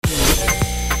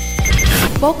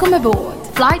Welcome aboard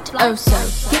Flight Oso.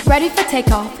 Get ready for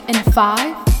takeoff in 5,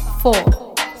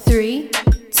 4, 3,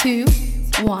 2,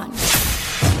 1.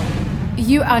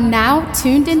 You are now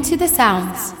tuned into the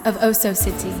sounds of Oso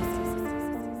City.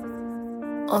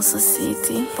 Oso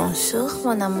City, bonjour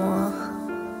mon amour.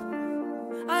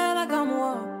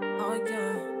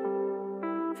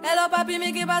 Hello papi,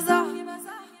 mais qu'est bazar?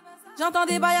 J'entends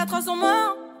des bails atroces sur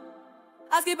moi.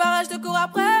 À ce qui paraît, je te cours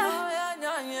après.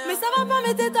 Mais ça va pas,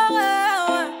 mais t'es taré,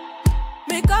 ouais.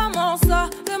 Mais comment ça,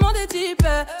 le monde est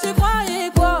typé? Tu croyais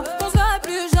quoi? Qu'on se verrait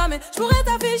plus jamais. Je pourrais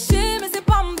t'afficher, mais c'est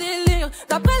pas mon délire.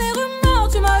 D'après les rumeurs,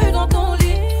 tu m'as eu dans ton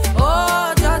lit.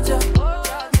 Oh, dja dja,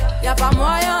 y'a pas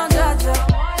moyen, dja dja.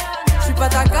 J'suis pas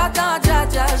ta cata, dja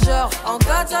dja. Genre, en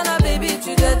katana, baby,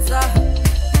 tu dettes ça.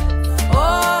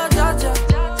 Oh, dja dja,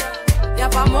 y'a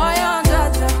pas moyen, dja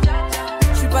dja.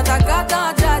 J'suis pas ta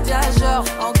cata, dja dja. Genre,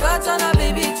 en katana,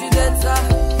 baby, tu dettes ça.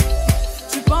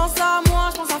 Tu penses à moi,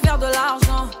 j'pense à faire de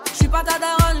l'argent. J'suis pas ta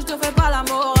daronne, j'te fais pas la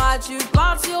morale. Tu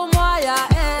parles sur moi, y'a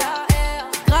air.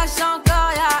 Crache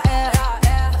encore, y'a air.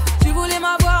 Tu voulais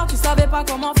m'avoir, tu savais pas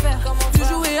comment faire. Tu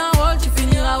jouais un rôle, tu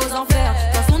finiras aux enfers.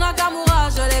 Dans son Nakamura,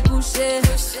 je l'ai couché.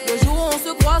 Le jour où on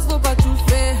se croise, faut pas tout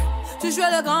faire. Tu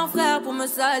jouais le grand frère pour me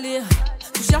salir.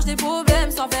 Tu cherches des problèmes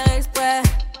sans faire exprès.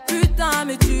 Putain,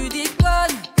 mais tu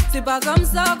déconnes. C'est pas comme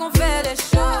ça qu'on fait les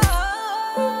choses.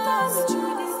 Putain, mais tu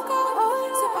déconnes.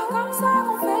 C'est pas comme ça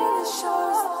qu'on fait les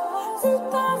choses.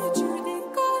 Putain, mais tu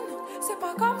déconnes. C'est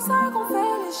pas comme ça qu'on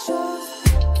fait les choses.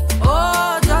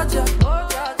 Oh, dja dja,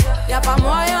 y'a pas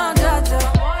moyen, dja dja.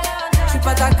 J'suis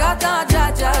pas ta cata,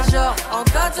 dja dja. Genre, en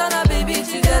katana, baby,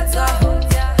 tu dettes ça.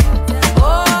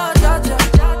 Oh, dja dja,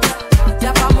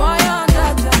 y'a pas moyen, dja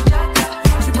dja.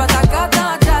 J'suis pas ta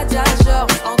cata, dja dja. Genre,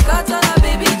 en katana,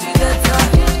 baby, tu dettes ça.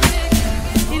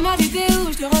 Il m'a dit t'es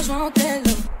où, j'te rejoins au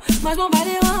télo. Moi j'm'en bats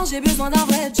les reins, j'ai besoin d'un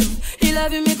vrai job. Il a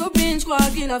vu mes copines, j'crois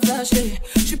qu'il a flashé.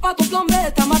 J'suis pas ton plan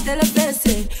bête, à ma télé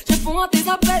fessée. Je réponds à tes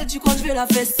appels, tu crois que j'vais la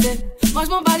fesser. Moi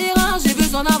j'm'en bats les reins, j'ai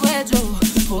besoin d'un vrai job.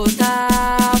 Trop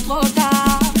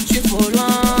tard, j'suis trop loin.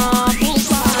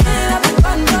 Pourquoi? La plus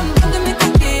bonne de mes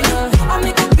copines. À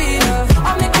mes copines,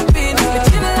 à mes copines.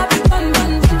 Tu veux la plus bonne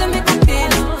de mes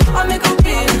copines. À mes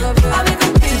copines, à mes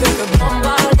copines. Tu veux que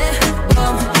bombarder,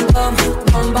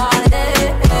 bombarder.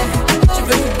 Tu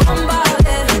veux que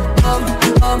bombarder,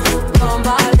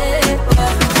 bombarder.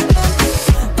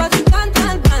 Toi tu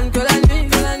cannes que la nuit.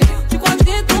 Tu crois que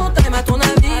j'ai ton time à ton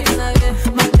avis.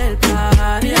 M'appelle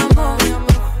pas, mi amour.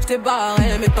 J't'ai barré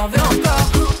mais t'en veux encore.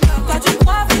 Toi tu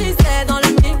crois viser dans le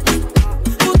mix.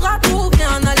 Faudra trouver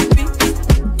un alibi.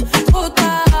 Trop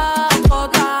tard,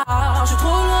 j'suis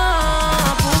trop loin.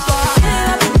 Pourquoi?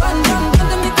 La plus bonne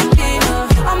de mes copines.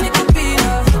 À mes copines,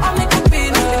 à mes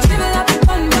copines. Tu veux la plus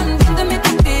bonne de mes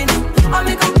copines. À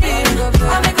mes copines,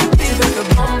 à mes copines. Tu veux que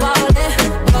bombarder,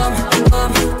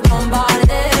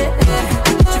 bombarder.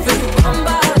 Tu veux que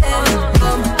bombarder,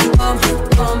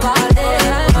 bombarder.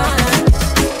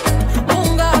 Mon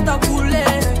gars t'as coulé,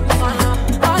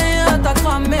 rien t'as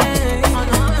cramé.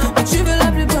 Tu veux la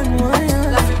plus bonne moyen,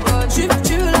 tu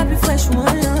veux la plus fraîche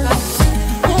moyen.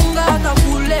 Mon gars t'as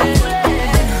coulé,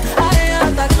 rien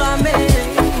t'as cramé.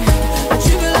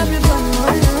 Tu veux la plus bonne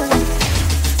moyen,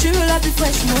 tu veux la plus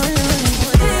fraîche moyen.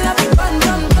 La plus bonne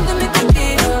de mes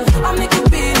copines, à mes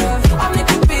copines, à mes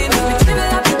copines. Tu veux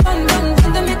la plus bonne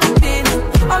de mes copines,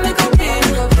 à mes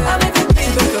copines, à mes copines.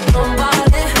 Tu veux que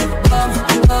bombarder,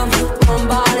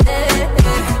 bombarder.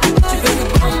 Tu veux que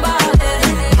bombarder,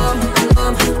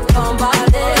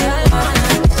 bombarder.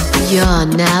 You're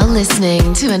now listening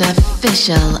to an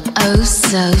official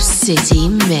Oso City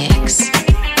mix.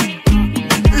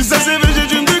 Ça c'est vrai,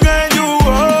 j'ai une gagne,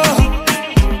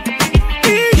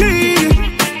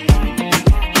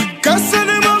 casse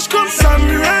les manches comme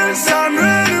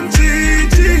Samuel,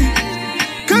 Mtiti.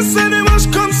 Casse les manches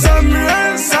comme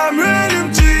Samuel,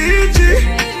 Mtiti.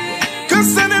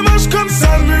 Casse les manches comme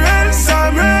Samuel,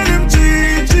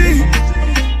 Mtiti.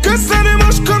 Casse les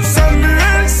manches comme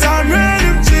Samuel,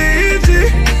 Mtiti.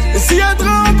 Et s'il y a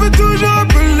trop, on peut toujours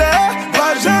appeler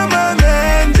Benjamin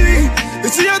Mendy. Et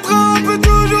s'il y a trop, on peut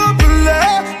toujours appeler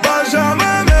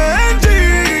Benjamin Mendy.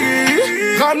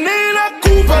 Ramenez la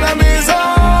coupe à la maison.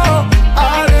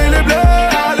 Allez les bleus,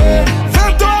 allez.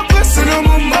 20 ans après c'est le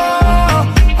moment.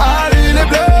 Allez les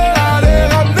bleus, allez.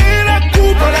 Ramenez la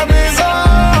coupe à la maison.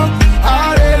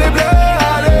 Allez les bleus,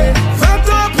 allez. 20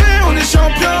 ans après on est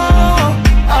champion.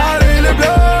 Allez les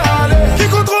bleus, allez. Qui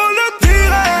contrôle le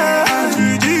terrain?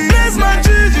 Blaise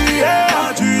Matuidi,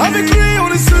 yeah. Avec lui on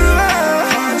est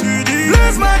serein.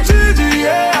 Blaise Matuidi,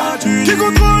 yeah. Qui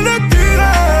contrôle le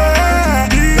terrain?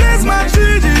 Blaise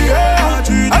Matuidi, yeah.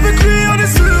 Avec lui on est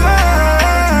serein.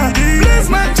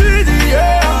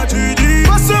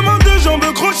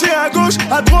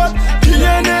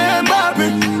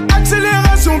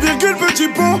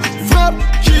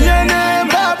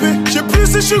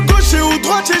 si je suis gaucher ou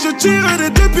droitier, je tire des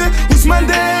deux pieds. Ousmane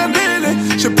Dembélé.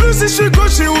 Je sais plus si je suis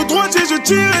gaucher ou droitier, je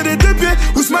tire des deux pieds.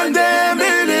 Ousmane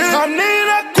Dembélé. Ramenez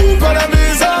la coupe à la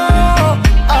maison.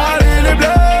 Allez les bleus,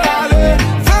 allez.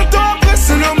 20 ans après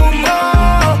c'est le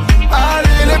moment.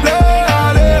 Allez les bleus,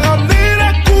 allez. Ramenez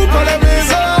la coupe à la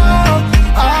maison.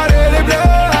 Allez les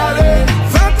bleus, allez.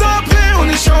 20 ans après on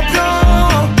est champion.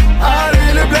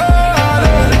 Allez les bleus,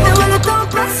 allez. Et ouais le temps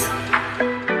passe.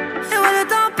 Et ouais le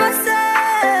temps passe.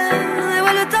 Et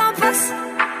ouais le temps passe.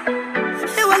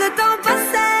 Et ouais le temps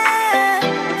passe.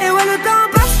 Et ouais le temps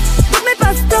passe. Toutes mes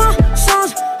passe-temps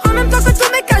changent en même temps que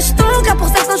tous mes cachetons. Car pour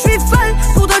certains je suis folle,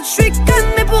 pour d'autres je suis conne.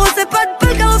 Mais pour eux c'est pas de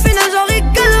bol car au final j'en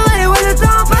rigole. Et ouais le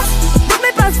temps passe. Toutes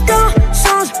mes passe-temps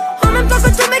changent en même temps que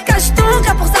tous mes cachetons.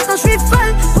 Car pour certains je suis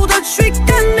folle, pour d'autres je suis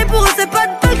conne. Mais pour eux c'est pas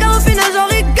de bol car au final j'en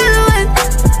rigole. Ouais.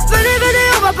 Venez, venez,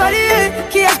 on va palier.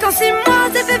 Qui est-ce qu'en 6 mois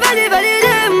s'est fait valider?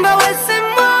 Bah ouais c'est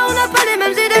moi, on n'a pas les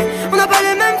mêmes idées. On n'a pas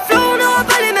les mêmes flots, on n'aura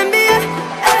pas les mêmes billets.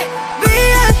 Hey,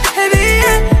 billets, et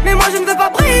billets. Mais moi je ne veux pas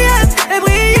briller, et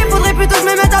briller. Faudrait plutôt que je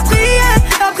me mette à prier,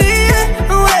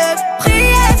 ouais,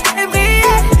 prier, et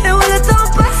briller. Et ouais le temps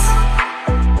passe.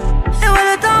 Et ouais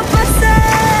le temps passe.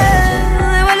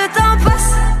 Et ouais le temps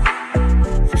passe.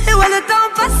 Et ouais le temps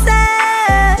passe.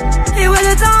 Et ouais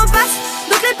le temps passe.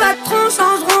 Donc les patrons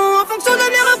changeront en fonction de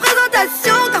mes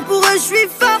représentations. Car pour eux je suis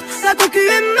forte, la concu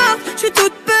est morte. Je suis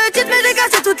toute petite mais j'ai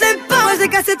cassé toutes les portes. Ouais, j'ai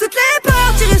cassé toutes les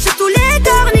portes, tiré sur tous les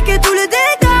corps, niqué tout le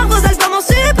décor. Vos albums en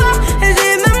support, et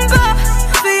j'ai même pas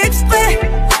fait exprès.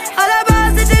 À la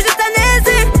base c'était juste un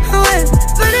essai. Ouais,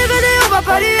 venez, venez, on va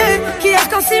palier. Qui est-ce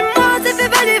qu'en 6 mois s'est fait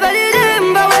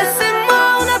valider? Bah ouais c'est moi,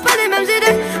 on n'a pas les mêmes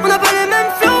idées. On n'a pas les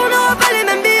mêmes flots, on n'aura pas les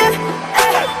mêmes billets.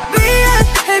 Hey, billets,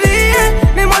 et billets.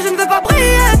 Mais moi je ne veux pas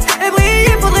briller, et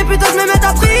briller. Faudrait plutôt que je me mette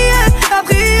à prier,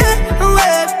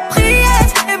 ouais, prier,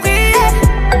 et briller.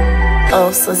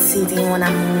 Oh, so city, mon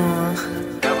amour.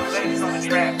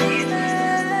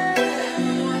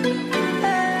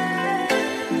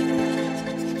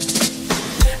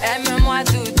 Aime-moi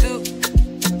doudou,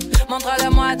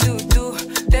 montre-le-moi doudou.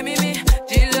 T'es mimi,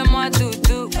 dis-le-moi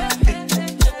doudou.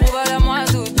 Prouve-le-moi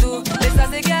doudou. Et ça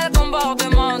c'est quel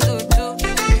comportement doudou?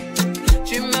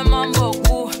 Tu me mens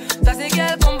beaucoup. Ça c'est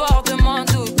quel comportement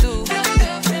doudou?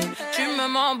 Tu me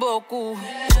mens beaucoup.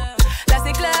 Là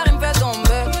c'est clair, il me fait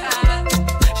tomber.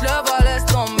 Je le vois, laisse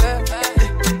tomber.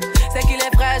 C'est qu'il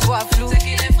est frais, je vois flou.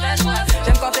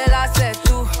 J'aime quand t'es là, c'est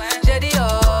tout. J'ai dit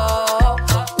oh.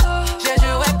 J'ai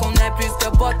juré qu'on est plus que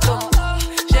potos.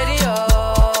 J'ai dit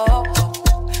oh.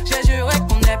 J'ai juré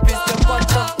qu'on est plus que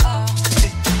potos.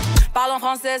 Parle en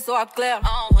français, sois clair.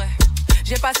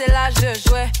 J'ai passé l'âge de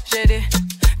jouer. J'ai dit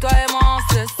toi et moi on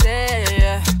se sait.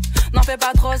 N'en fais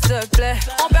pas trop, s'il te plaît.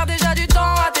 On perd déjà du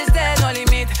temps à tester nos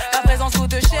limites. La présence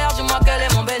coûte cher, dis-moi quel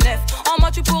est mon bénéfice. En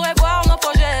moi tu pourrais voir nos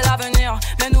projets et l'avenir.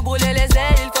 Mais nous brûler les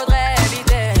ailes, il faudrait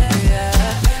éviter.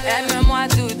 Aime-moi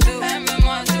doudou,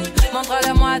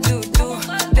 montre-le-moi doudou.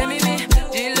 T'es mimi,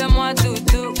 dis-le-moi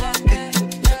doudou.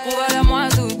 Prouve-le-moi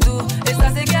doudou. Et ça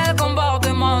c'est quel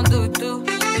comportement doudou?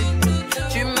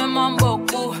 Tu me mens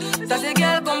beaucoup. Ça c'est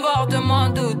quel comportement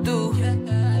doudou?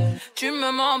 Tu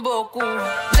me mens beaucoup.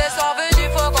 Les soirs venus,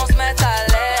 faut qu'on se mette à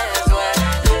l'aise, ouais.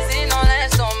 Sinon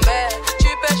laisse tomber. Tu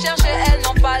peux chercher, elles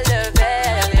n'ont pas le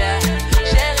verre, yeah.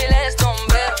 Chérie, laisse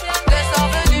tomber. Les soirs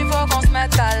venus, faut qu'on se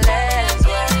mette à l'aise,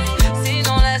 ouais.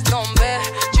 Sinon laisse tomber.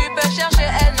 Tu peux chercher,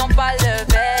 elles n'ont pas le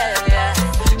verre, yeah.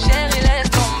 Chérie, laisse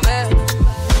tomber.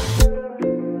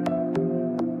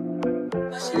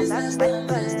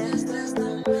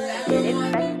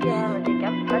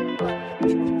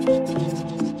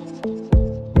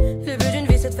 Le but d'une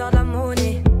vie c'est de faire de la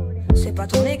monnaie. C'est pas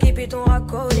ton équipe et ton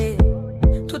racolé.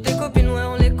 Toutes tes copines ouais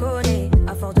on les connaît.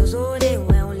 À force de zoner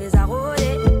ouais on les a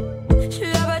rôlées.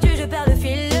 J'suis abattu je perds le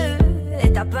fil.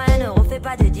 Et t'as pas un euro fais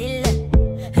pas de deal.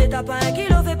 Et t'as pas un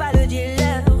kilo fais pas le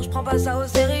dealer. J'prends pas ça au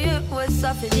sérieux ouais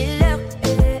ça fait dealer.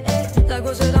 La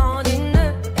gosse dans une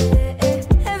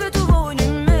elle veut tout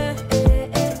volume.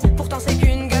 Pourtant c'est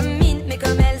qu'une gamine. Mais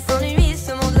comme elle s'ennuie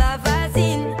ce monde la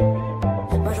fascine.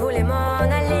 Moi je voulais m'en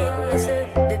aller, et ce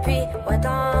depuis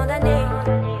tant d'années.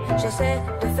 J'essaie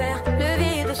de faire le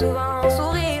vide, souvent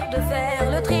sourire, de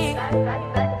faire le tri.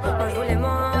 Moi je voulais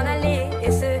m'en aller,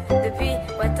 et ce depuis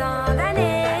tant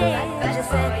d'années.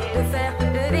 J'essaie de faire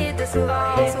le vide,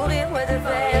 souvent sourire, ouais, de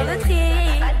faire le tri.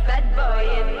 Bad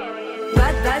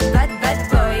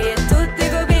boy,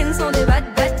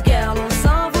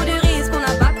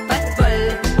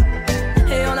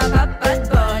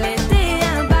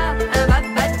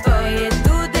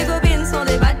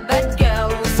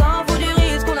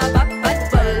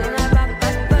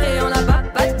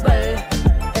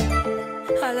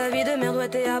 vie de merde, ouais,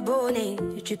 t'es abonné.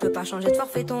 Tu peux pas changer de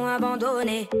forfait, ton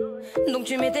abandonné. Donc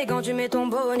tu mets tes gants, tu mets ton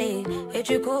bonnet. Et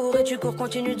tu cours,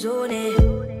 continue de zoner.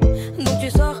 Donc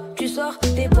tu sors,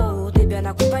 t'es beau, t'es bien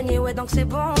accompagné, ouais, donc c'est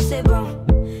bon, c'est bon.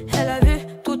 Elle a vu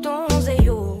tout ton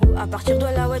zéyo. À partir de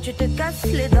là, ouais, tu te casses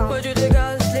les dents. Ouais, tu te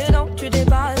casses les dents, tu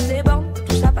dépasses les bancs.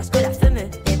 Tout ça parce que la femme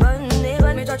est bonne, est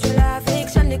bonne. Mais toi, tu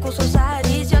l'affectionnes, les consos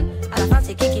s'additionnent. À la fin,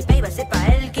 c'est qui paye, bah c'est pas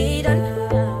elle qui donne.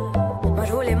 Moi,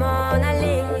 je voulais m'en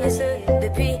aller, et ce,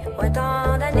 depuis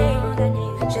tant d'années.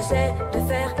 J'essaie de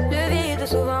faire le vide,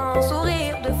 souvent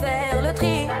sourire, de faire le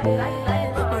tri.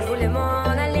 Moi, je voulais m'en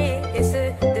aller, et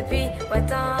ce, depuis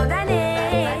tant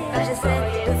d'années. J'essaie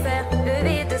de faire le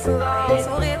vide, souvent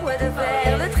sourire, ouais, de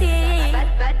faire le tri.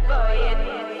 Bad boy.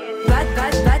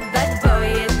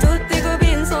 Et toutes tes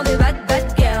copines sont des bad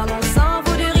girls. On s'en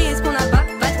fout du risque, on n'a pas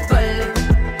de bol.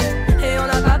 Et on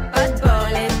n'a pas de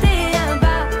bol. Et t'es un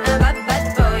bad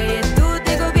boy. Et toutes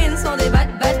tes copines sont des bad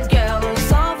girls. On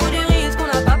s'en fout du risque, on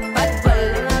n'a pas de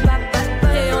bol.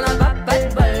 Et on n'a pas de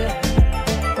bol.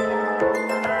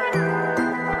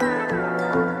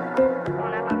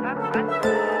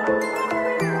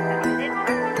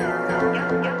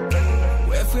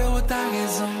 Ouais frérot, t'as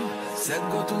raison. Cette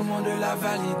go, tout le monde l'a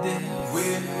validé. Oui,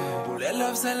 pour les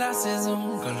love c'est la saison.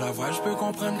 Quand je la vois je peux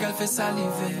comprendre qu'elle fait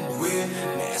saliver. Oui,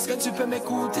 mais est-ce que tu peux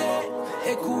m'écouter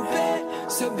et couper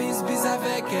ce bis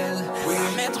avec elle? Oui,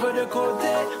 à mettre de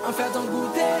côté, en faire ton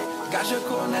goûter. Car je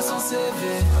connais son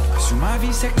CV. Sur ma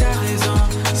vie c'est que t'as raison.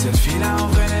 Cette fille là en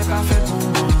vrai n'est pas faite pour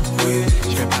moi. Oui,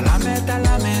 je vais pas la mettre à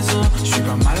la maison. Je suis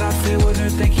pas mal à faire, ne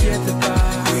t'inquiète pas.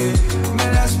 Oui, mais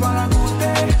laisse-moi la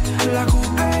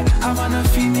couper avant de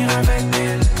finir avec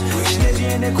elle. Oui, je l'ai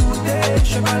bien écouté,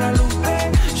 je vais pas la louper,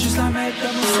 juste la mettre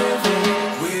dans mon CV.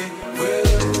 Oui.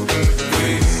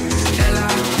 Elle a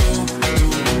tout,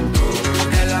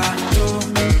 elle a tout,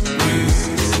 oui.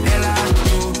 Elle a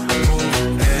tout,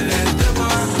 elle est de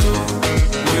partout,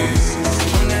 oui.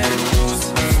 On est tous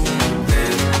fous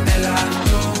d'elle. Elle a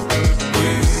tout,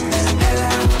 oui. Elle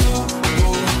a tout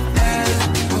pour elle.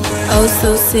 Oh So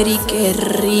City, qué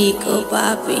rico,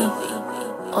 papi.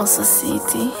 Oso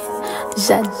City,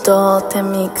 j'adore tes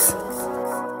mix.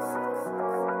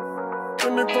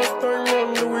 When the first time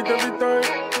round, do it every time.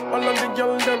 All of the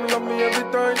girls, them love me every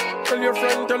time. Tell your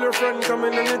friend, come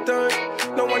in anytime.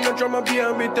 No one no drama,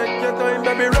 baby, take your time.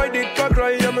 Baby, ride it, pas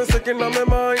cry, I'm a second on my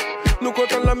mind. Nous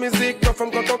comptons la musique, pas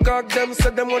femme quand on caque. Them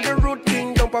say them want the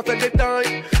routine, don't pas fait des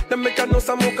time. Them make a no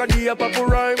sa moka dia, pas pour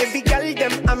rhyme. Every girl,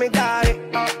 them, I'm a daddy.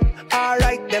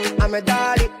 Alright, them, I'm a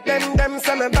daddy. Them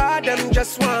say me bad, them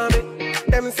just want me.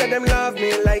 Them say them love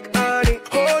me like honey.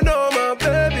 Oh no, my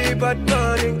baby, bad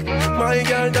bunny. My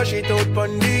girl dash it out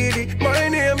pandidi. My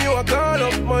name you a call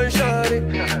up my shawty.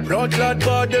 Blood clad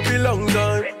bad they belong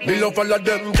time. Me love all of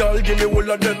them, girl give me all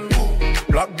of them.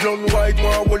 Black, blonde, white,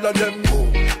 one all of them.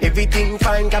 Everything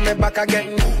fine, come me back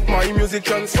again. My music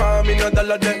transform in a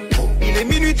dollar them. Il est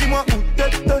minuit, dis-moi où t'es.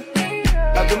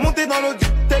 T'as de monter dans l'eau du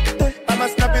tête. Elle m'a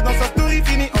snappé dans sa story,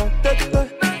 fini en tête.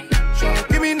 J'suis un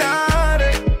criminel,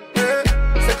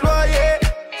 c'est loyer,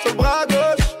 sur le bras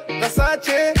gauche,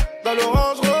 Versace, dans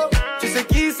l'orange rose. Tu sais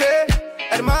qui c'est,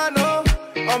 Hermano,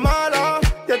 en malin,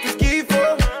 y'a tout ce qu'il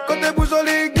faut. Quand elle bouge dans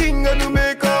les gangs, elle nous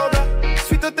met cordes.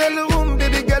 Suite hôtel room,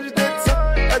 baby girl, j't'aide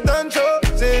ça. Elle donne chaud,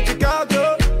 c'est du cardio.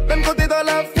 Même quand t'es dans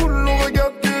la foule, on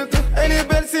regarde que tout. Elle est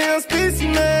belle, c'est un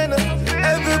spécimen.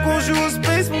 Elle veut qu'on joue au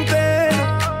Space Mountain.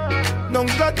 Donc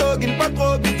j'la doggine pas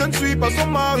trop vite, je ne suis pas son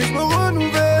mari, je me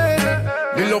renouvelle.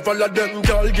 Me love all of them,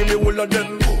 girl, give me all of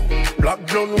them. Black,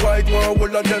 blonde, white, one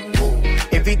all of them.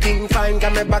 Everything fine,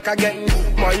 come me back again.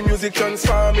 My music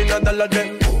transform in a dollar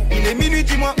them. Il est minuit,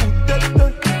 dis-moi où t'es.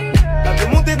 T'as fait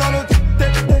monter dans l'eau du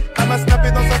tête. Elle m'a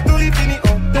snappé dans sa story, fini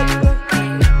en tête.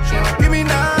 J'suis un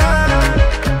criminel.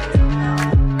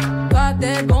 Toi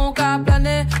t'es bon qu'à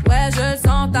planer, ouais je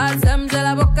sens t'as le seum, j'ai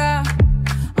l'avocat.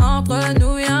 Entre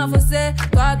nous y'a un fossé,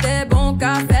 toi t'es bon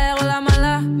qu'à faire la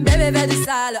mala. Bébé fais du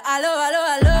sale, allo,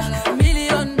 $1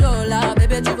 million,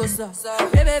 bébé tu veux ça.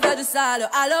 Bébé fais du sale,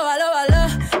 allo,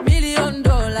 $1 million,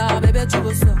 bébé tu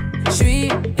veux ça. J'suis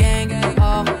gang,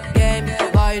 hors game,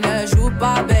 boy ne joue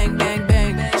pas bang, bang,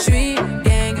 bang. J'suis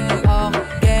gang, hors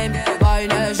game, boy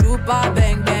ne joue pas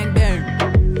bang, bang, bang.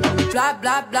 Bla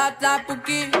bla bla la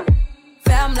pouki,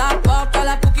 ferme la porte à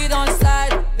la pouki dans le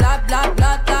side. Bla bla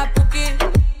bla la pouki.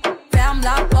 Ferme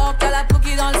la porte à la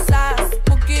pouki dans le sas.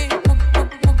 Pouki,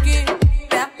 pouki,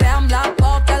 ferme la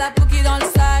porte à la pouki dans le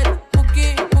side.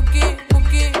 Pouki,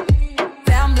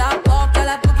 ferme la porte à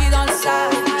la pouki dans le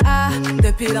sas. Ah,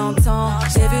 depuis longtemps,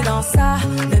 j'ai vu dans ça.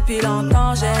 Depuis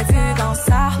longtemps, j'ai vu dans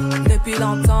ça. Depuis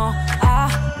longtemps,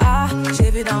 ah,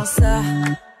 j'ai vu dans ça.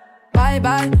 bye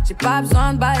bye, j'ai pas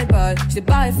besoin de bye bye. J't'ai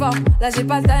barré fort, là j'ai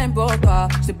pas le time pour toi.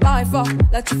 J't'ai barré fort,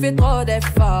 là tu fais trop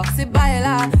d'efforts. Ces bails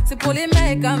là, c'est pour les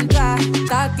mecs comme toi.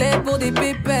 Ta clé pour des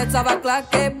pipettes, ça va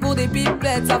claquer. Pour des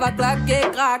pipettes, ça va claquer,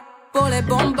 crack. Pour les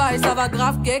bombes, ça va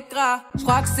grave qu'écra.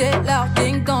 J'crois que c'est leur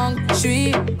ding dong.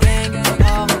 J'suis gang gang,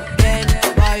 oh gang.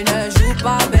 Boy ne joue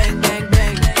pas bang bang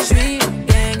bang. J'suis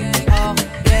gang gang, oh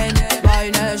gang.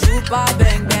 Boy ne joue pas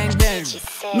bang bang bang.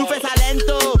 Nous fait ça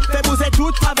lento, fait bouger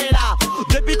toute favela.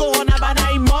 Depuis Corona Bana,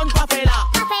 il monte pas fait là.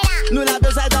 Nous la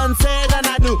besoin danser dans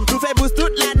la nous. Nous fait bouger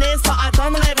toute l'année sans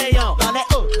attendre réveillon. Dans les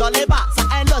hauts, dans les bas, ça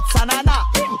un autre, ça nana.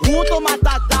 Route au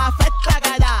matata, fête la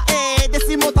gada. Et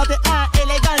décimo 31,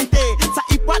 élégante. Ça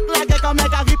y pointe la gueule comme un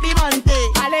carré pimenté.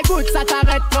 Allez goûte, ça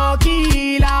t'arrête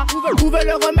tranquille. Où veut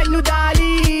le remède nous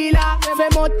Dalila.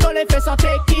 Fais monter les fesses en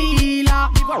tequila.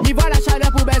 N'y voit la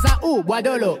chaleur pour baiser ou bois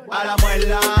de l'eau. À la moelle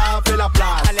là, fais la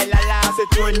place. Allez là là,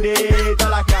 c'est tourné dans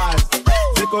la case.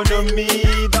 Économie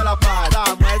dans la pâte.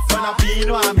 La mouette, on a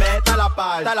pino à mettre à la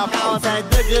page. T'as la 45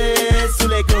 degrés sous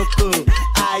les cocos.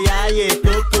 Aïe aïe,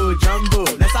 coco, jumbo.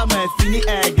 Laisse-moi finir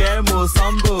un game au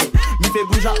sambo. Mi fait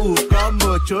bouger ou comme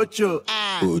au chocho.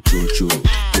 Oh chocho,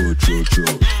 oh chocho,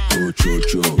 oh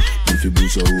chocho. Mi fait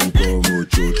bouger ou comme au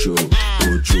chocho.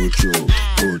 Oh chocho,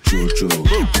 oh chocho.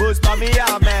 Bouge pas mi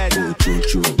amen. Oh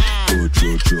chocho, oh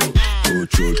chocho, oh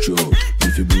chocho.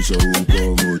 Mi fait bouger ou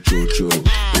comme au chocho.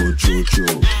 Oh chocho,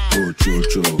 oh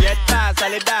chocho. Y'a pas, ça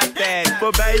les dates.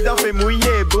 Faut bailler d'en fait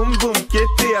mouiller. Boum boum,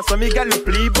 kété. À son migal le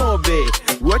pli bombé.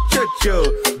 Oh chocho.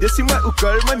 Décide-moi ou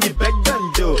colle-moi mi bec dans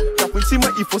le dos. Car si moi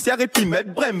il faut s'y arrêter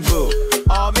mettre Brembo.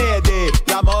 Oh merde,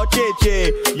 la mort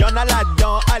tchétché. Y'en a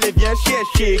là-dedans, allez viens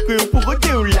chercher. Que pour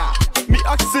rodéo là. Mi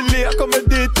accélère comme un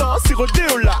détend, c'est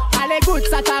rodéo là. Allez goûte,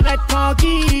 ça t'arrête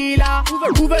tranquille.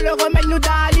 Où veut le remède nous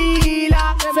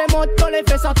Dalila. Fais monter les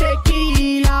fesses en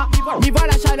tequila. N'y voit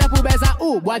la chaleur pour baiser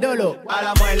ou bois de l'eau. À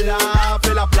la moelle là,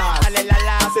 fais la place. Allez là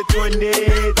là, c'est tourné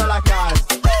dans la case.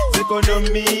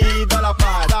 Économie dans la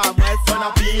pâte. La mouette, on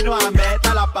a pino à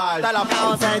mettre à la page. T'as la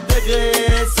 45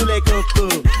 degrés sous les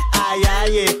cocos. Aïe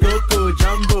aïe, coco,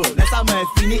 jumbo. Laisse-moi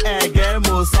finir un game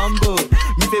au sambo.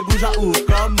 Mi fait bouger ou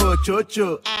comme au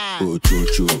chocho. Oh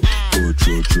chocho, oh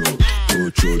chocho, oh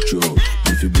chocho.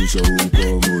 Mi fait bouger ou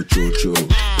comme au chocho.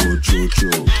 Oh chocho,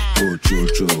 oh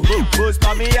chocho. Bouge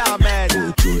pas mi amen.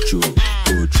 Oh chocho,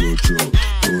 oh chocho,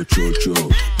 oh chocho.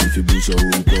 Mi fait bouger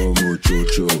ou comme au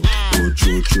chocho. Oh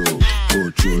chocho, oh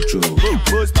chocho.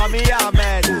 Bouge pas mi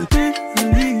amen.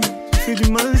 Lui, tu fais du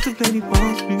mal, s'il te plaît, n'y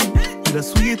pense plus. Il a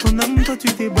souillé ton âme, toi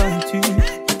tu t'es battu.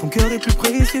 Ton cœur est plus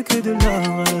précieux que de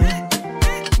l'or.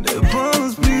 Ne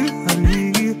pense plus à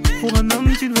lui. Pour un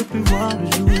homme, tu ne veux plus voir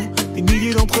le jour. Des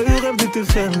milliers d'entre eux rêvent de te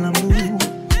faire l'amour.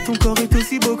 Ton corps est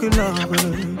aussi beau que l'or,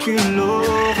 que l'aurore.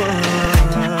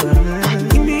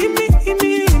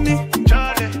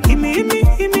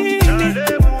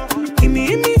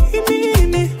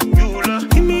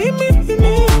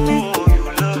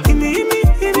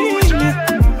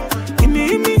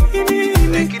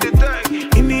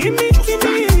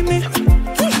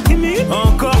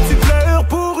 Encore tu pleures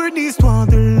pour une histoire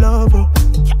de love.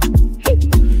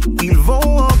 Ils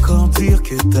vont encore dire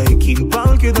que t'as qui ne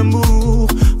parle que d'amour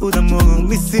ou d'amour.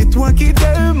 Mais c'est toi qui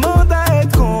demandes à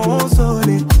être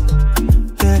consolé.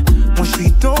 Moi je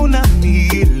suis ton ami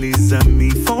et les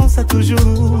amis font ça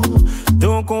toujours.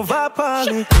 Donc on va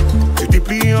parler. Tu t'es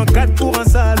plié en quatre pour un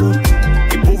salaud.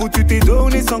 Et pour vous tu t'es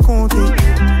donné sans compter.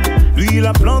 Lui il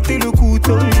a planté le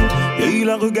couteau et il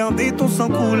a regardé ton sang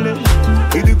couler.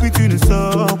 Et depuis tu ne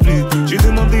sors plus. J'ai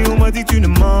demandé, on m'a dit tu ne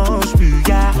manges plus.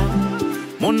 Yeah.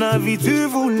 Mon avis tu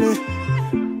voulais.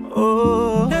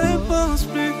 Oh, ne pense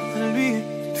plus à lui.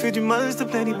 Tu te fais du mal, s'il te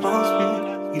plaît, n'y pense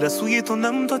plus. Il a souillé ton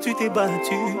âme, toi tu t'es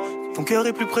battu. Ton cœur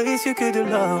est plus précieux que de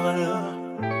l'or.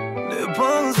 Ne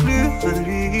pense plus à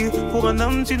lui. Pour un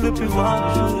homme tu ne veux plus voir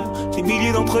le jour. Des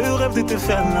milliers d'entre eux rêvent de te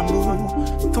faire l'amour.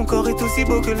 Ton corps est aussi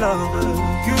beau que l'or.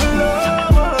 Que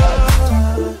l'or.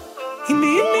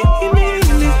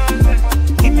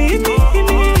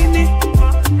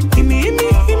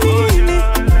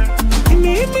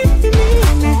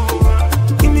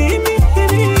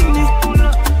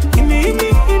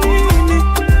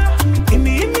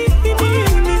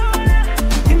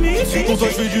 C'est pour ça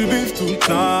que je fais du bif toute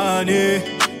l'année.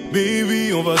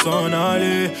 Baby, on va s'en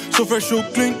aller. So fresh, so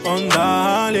clean, on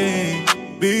d'aller.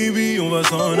 Baby, on va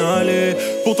s'en aller.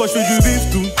 Pour toi, je fais du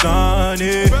bif toute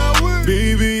l'année.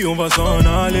 Baby, on va s'en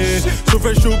aller. So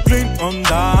fresh, so clean, on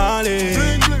d'aller.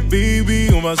 Baby,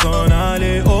 on va s'en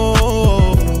aller. Oh,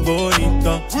 oh,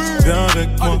 bonita, viens avec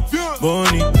moi.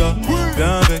 Bonita,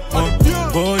 viens avec moi.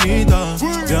 Bonita,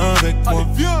 viens avec moi.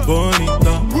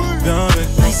 Bonita, viens avec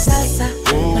moi. My salsa,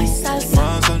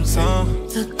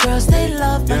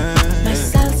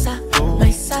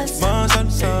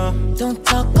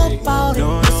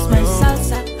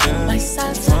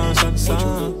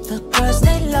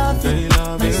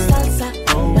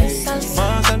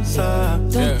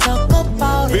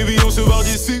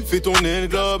 tourner le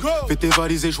globe. Fais tes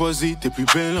valises et choisis tes plus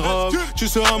belles robes. Tu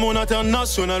seras mon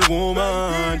international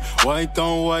woman. White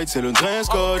on white, c'est le dress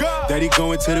code. Daddy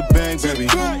going to the bank, baby.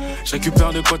 Je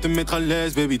récupère de quoi te mettre à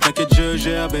l'aise, baby. T'inquiète, je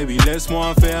gère, baby.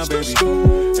 Laisse-moi faire, baby.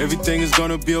 Everything is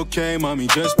gonna be okay, mami.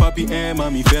 Just papi et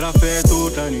mami. Fais la fête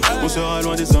toute la nuit. On sera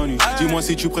loin des ennuis. Dis-moi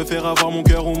si tu préfères avoir mon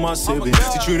cœur ou ma CB.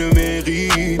 Si tu le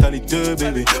mérites, allez deux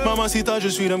bébés. Mamacita, je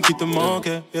suis l'homme qui te manque,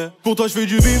 yeah. Pour toi, je fais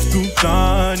du vif toute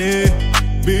l'année.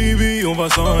 Baby, on va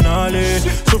s'en aller.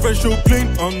 So fresh, so clean,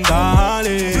 on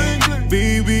d'aller.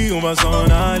 Baby, on va s'en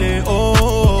aller.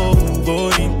 Oh,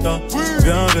 bonita,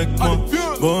 viens avec moi.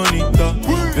 Bonita,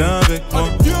 viens avec moi.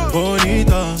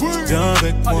 Bonita, viens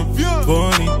avec moi.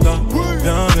 Bonita,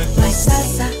 viens avec moi. My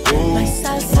salsa, my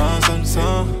salsa, my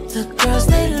salsa. The girls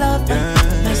they love it. Yeah.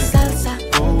 My salsa,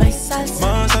 my salsa,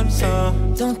 my salsa.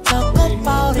 Don't talk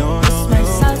about it. It's my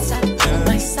salsa,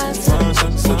 my salsa, my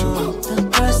salsa. The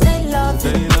girls they love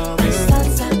it. My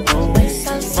salsa, my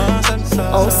salsa, my salsa.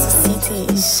 Oso City,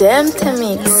 j'aime tes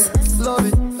mix. La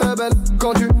vie est belle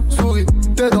quand tu souris.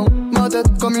 T'es dans ma tête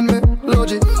comme une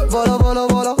mélodie. Voilà, voilà,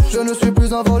 voilà. Je ne suis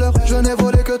plus un voleur. Je n'ai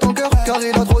volé que ton cœur car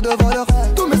il a trop de valeur.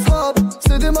 Tous mes snaps,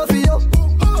 c'est des mafias.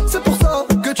 C'est pour ça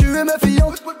que tu es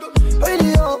méfiante.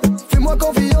 Elia, fais-moi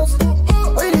confiance.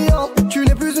 Elia, tu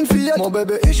n'es plus une fillette. Mon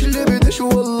bébé, ich liebe dich,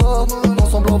 wallah.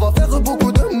 Ensemble on va faire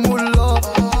beaucoup de moula.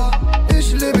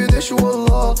 Ich liebe dich,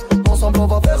 wallah. Ensemble on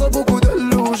va faire beaucoup de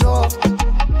louja.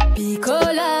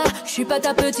 Picola, j'suis pas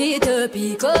ta petite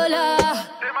Picola.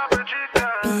 T'es ma petite.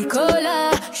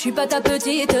 Picola, j'suis pas ta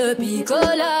petite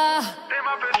Picola. T'es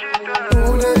ma petite.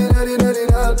 Oh, neri, neri, neri,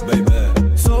 neri. Baby,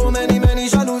 so many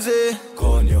jalousies.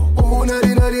 Coño. Oh,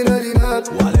 neri, neri, neri, neri.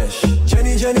 Walesh.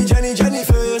 Jenny,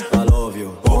 Jennifer. I love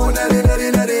you. Oh, neri,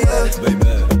 neri, neri, neri.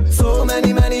 Baby, so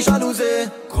many jalousies.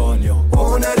 Coño.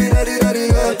 Oh, neri, neri,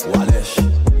 neri, neri. Walesh.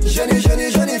 Jenny,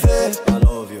 Jennifer. I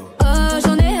love you. Oh,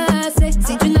 j'en ai assez.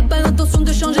 Si tu n'as pas l'intention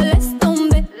de changer, laisse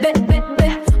tomber.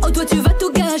 Oh, toi tu vas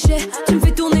tout gâcher. Tu me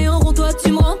fais tourner en rond, toi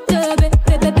tu me rends teubé.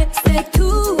 C'est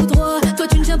tout droit. Toi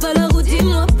tu ne tiens pas la route,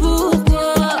 dis-moi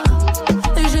pourquoi.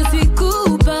 Je suis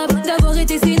coupable d'avoir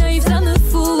été si naïf, ça me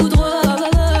foudroie.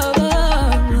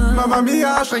 Mamma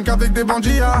mia, je traîne qu'avec des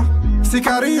bandits.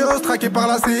 Sicarios, traqués par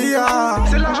la CIA.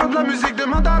 C'est l'argent de la musique de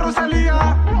Manda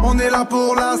Rosalia. On est là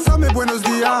pour la somme et buenos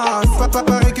dias. Papa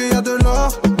paraît qu'il y a de l'or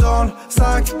dans le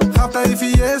sac. Rapta et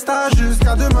fiesta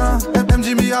jusqu'à demain.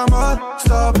 MJ mis à mode,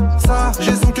 stop ça.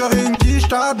 J'ai son cœur et une quiche,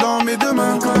 t'as dans mes deux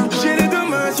mains. J'ai les deux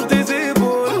mains sur tes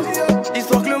épaules,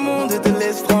 histoire que le monde te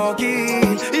laisse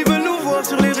tranquille. Ils veulent nous voir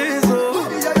sur les réseaux.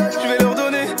 Je vais leur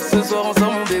donner ce soir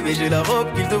ensemble mon bébé. J'ai la robe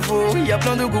qu'il te faut. Y a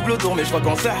plein de couples autour mais je crois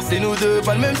qu'en ça c'est nous deux.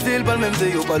 Pas le même style, pas le même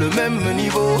déo, pas le même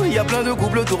niveau. Y a plein de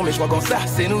couples autour mais je crois qu'en ça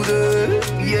c'est nous deux.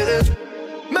 Yeah.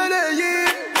 Malayé,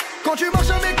 quand tu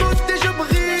marches à mes côtés je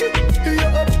brille.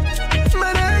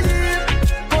 Malayé,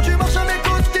 quand tu marches à mes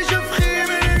côtés je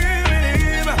frime.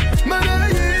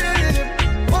 Malayé,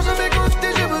 marche à mes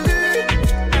côtés je brille.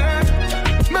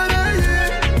 Malayé,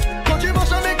 quand tu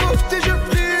marches à mes côtés je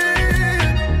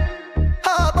brille.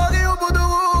 À Paris au bout de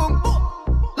Rouen,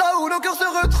 là où nos cœurs se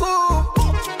retrouvent.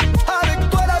 Avec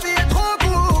toi la vie est trop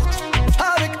courte.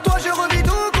 Avec toi je revis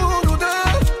tout court. Nous deux,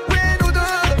 oui nous deux,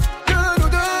 que nous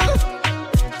deux.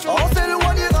 On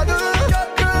s'éloignera d'eux,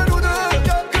 que nous deux,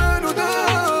 que nous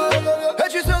deux. Et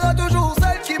tu seras toujours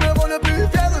celle qui me rend le plus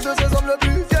fier de ces hommes, le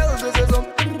plus fier de ces hommes.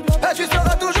 Et tu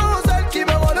seras toujours celle qui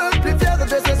me rend le plus fier de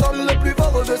ces hommes, le plus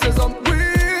fort de ces hommes. Oui,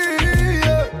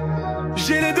 yeah.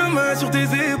 J'ai les deux mains sur tes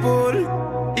épaules,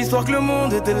 histoire que le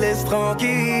monde te laisse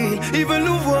tranquille. Ils veulent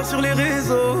nous voir sur les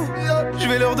réseaux. Je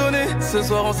vais leur donner ce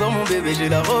soir ensemble mon bébé. J'ai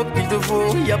la robe qu'il te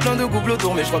faut. Y a plein de couples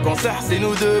autour mais je crois qu'en ça c'est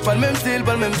nous deux. Pas le même style,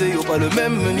 pas le même déo, pas le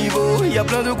même niveau. Y a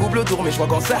plein de couples autour mais je crois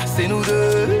qu'en ça c'est nous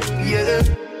deux. Yeah.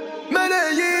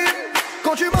 Malayé,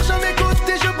 quand tu marches à mes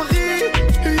côtés je brille.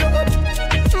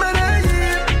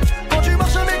 Malayé, quand tu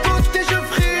marches à mes côtés je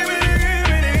frime.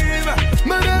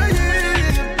 Malayé,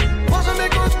 marche à mes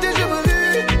côtés je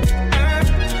brille.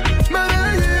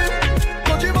 Malayé,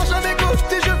 quand tu marches à mes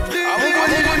côtés je frime.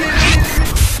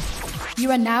 You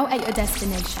are now at your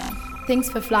destination. Thanks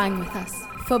for flying with us.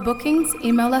 For bookings,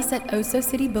 email us at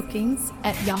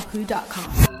osocitybookings@yahoo.com.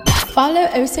 Follow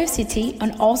Oso City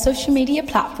on all social media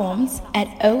platforms at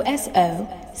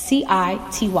OSOCITY.